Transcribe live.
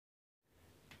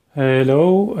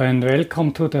Hello and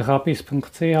welcome to the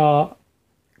C.H.A.B.I.S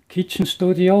kitchen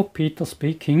studio. Peter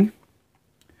speaking.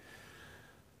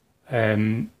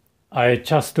 I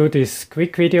just do this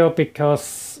quick video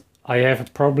because I have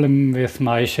a problem with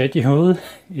my schedule.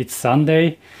 It's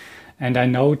Sunday and I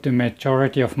know the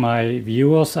majority of my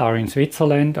viewers are in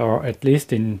Switzerland or at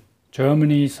least in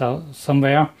Germany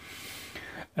somewhere,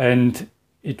 and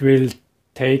it will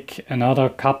take another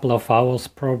couple of hours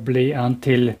probably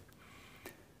until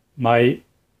my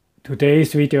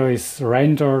today's video is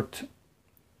rendered,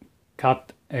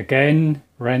 cut again,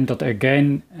 rendered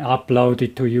again,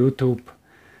 uploaded to YouTube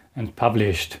and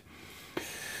published.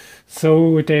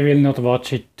 So they will not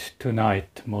watch it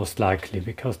tonight, most likely,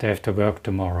 because they have to work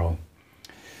tomorrow.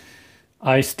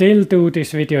 I still do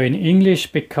this video in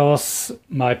English because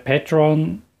my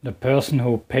patron, the person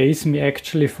who pays me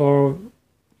actually for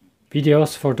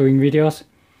videos, for doing videos,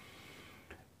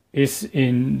 is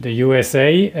in the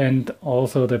USA, and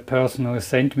also the person who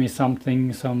sent me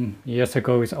something some years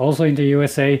ago is also in the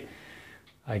USA.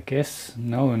 I guess,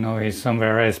 no, he's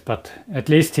somewhere else, but at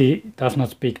least he does not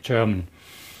speak German.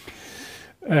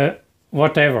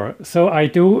 Whatever. So I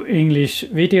do English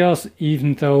videos,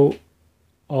 even though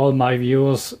all my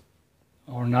viewers,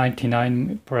 or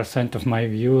 99% of my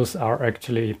viewers, are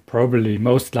actually probably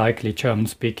most likely German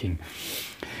speaking.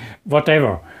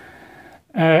 Whatever.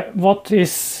 What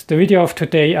is the video of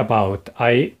today about?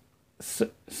 I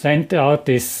sent out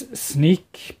this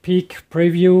sneak peek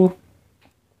preview,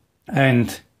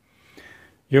 and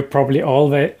you probably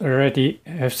already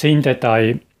have seen that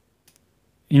I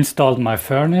installed my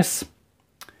furnace,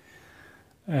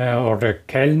 or the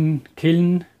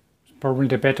kiln, probably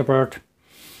the better word.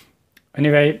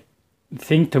 Anyway,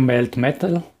 thing to melt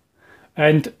metal.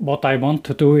 And what I want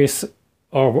to do is,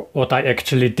 or what I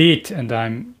actually did, and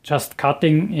I'm just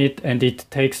cutting it, and it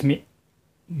takes me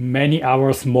many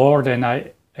hours more than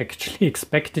I actually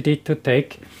expected it to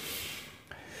take,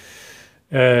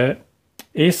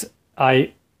 is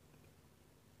I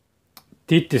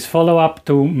did this follow-up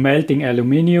to melting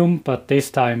aluminium, but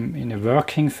this time in a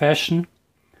working fashion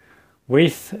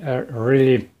with a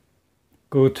really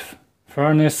good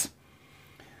furnace.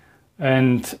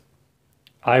 And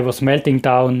I was melting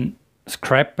down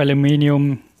scrap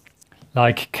aluminium,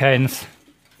 like cans,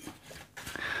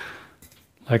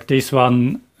 like this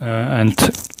one, and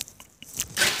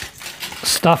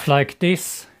stuff like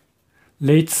this,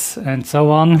 lids and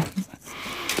so on,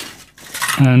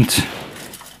 and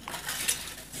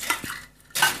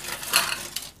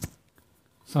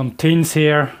some tins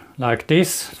here like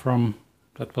this, from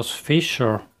that was fish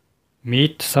or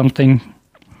meat something,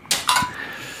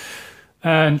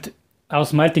 and I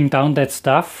was melting down that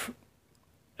stuff.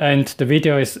 And the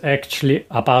video is actually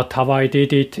about how I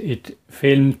did it.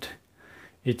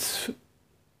 It's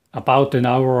about an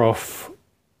hour of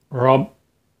raw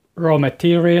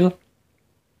material.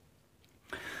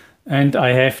 And I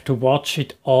have to watch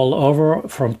it all over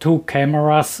from two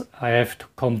cameras. I have to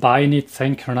combine it,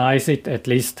 synchronize it, at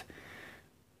least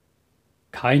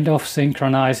kind of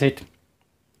synchronize it.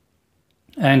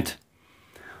 And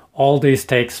all this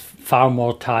takes far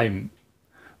more time.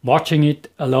 Watching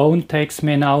it alone takes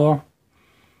me an hour,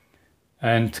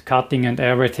 and cutting and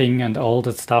everything and all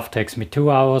that stuff takes me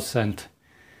 2 hours, and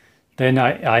then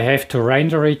I have to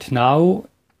render it now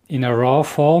in a raw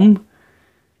form,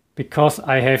 because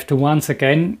I have to once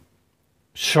again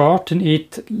shorten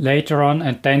it later on,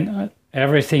 and then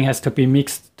everything has to be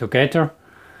mixed together.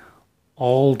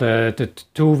 All the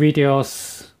two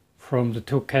videos from the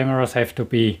two cameras have to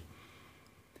be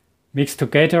mixed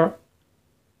together,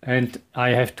 and I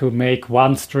have to make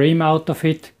one stream out of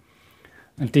it,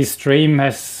 and this stream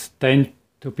has then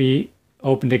to be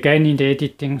opened again in the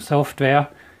editing software,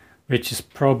 which is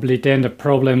probably then the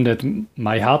problem that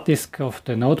my hard disk of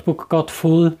the notebook got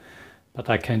full,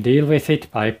 but I can deal with it.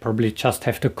 I probably just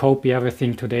have to copy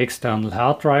everything to the external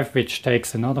hard drive, which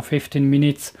takes another 15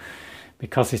 minutes,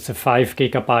 because it's a 5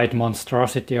 GB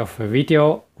monstrosity of a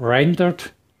video rendered.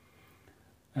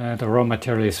 The raw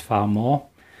material is far more.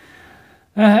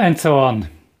 And so on.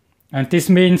 And this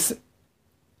means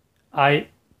I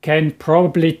can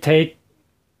probably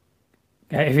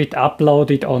have it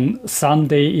uploaded on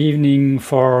Sunday evening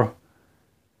for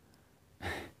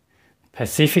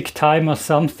Pacific time or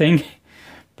something,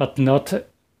 but not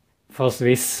for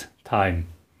Swiss time.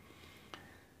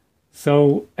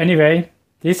 So anyway,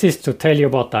 this is to tell you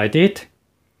what I did.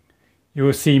 You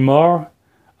will see more.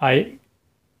 I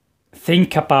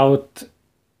think about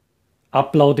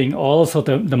uploading also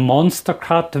the monster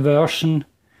cut version,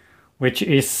 which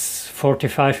is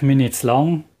 45 minutes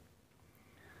long,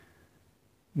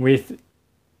 with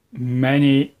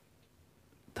many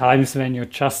times when you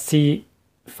just see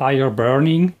fire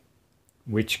burning,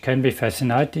 which can be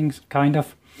fascinating, kind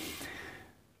of.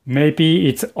 Maybe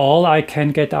it's all I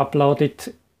can get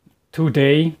uploaded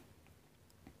today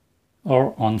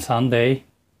or on Sunday.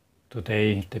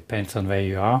 Today depends on where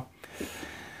you are.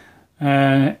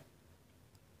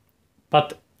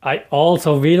 But I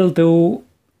also will do,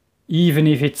 even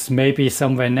if it's maybe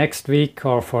somewhere next week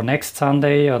or for next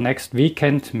Sunday or next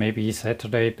weekend, maybe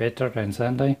Saturday better than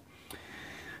Sunday,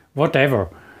 whatever.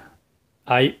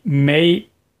 I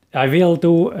will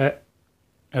do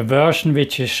a version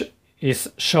which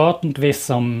is shortened with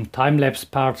some time-lapse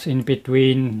parts in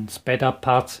between, sped up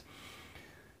parts,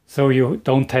 so you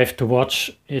don't have to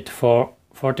watch it for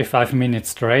 45 minutes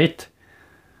straight.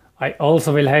 I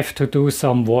also will have to do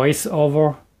some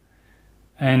voiceover,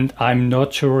 and I'm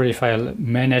not sure if I'll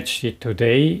manage it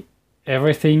today,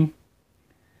 everything.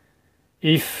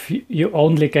 If you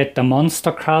only get the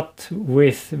monster cut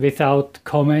without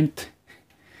comment,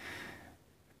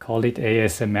 call it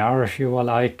ASMR if you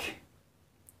like.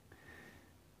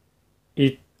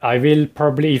 I will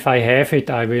probably, if I have it,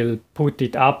 I will put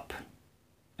it up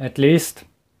at least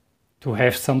to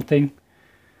have something.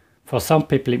 For some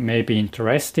people it may be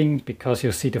interesting because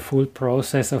you see the full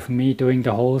process of me doing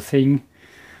the whole thing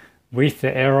with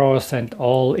the errors and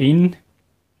all in.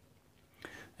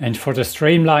 And for the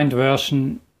streamlined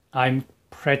version, I'm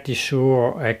pretty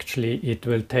sure actually it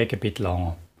will take a bit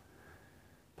longer.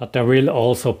 But there will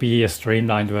also be a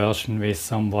streamlined version with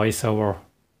some voiceover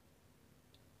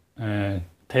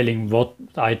telling what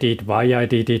I did, why I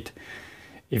did it,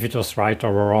 if it was right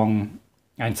or wrong,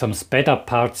 and some sped up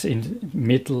parts in the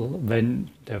middle when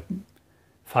the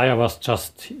fire was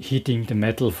just hitting the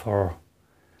metal for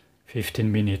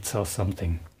 15 minutes or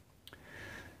something.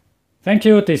 Thank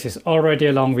you, this is already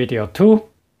a long video too.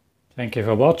 Thank you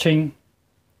for watching,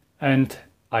 and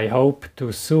I hope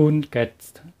to soon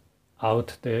get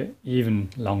out the even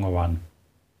longer one.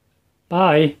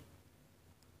 Bye!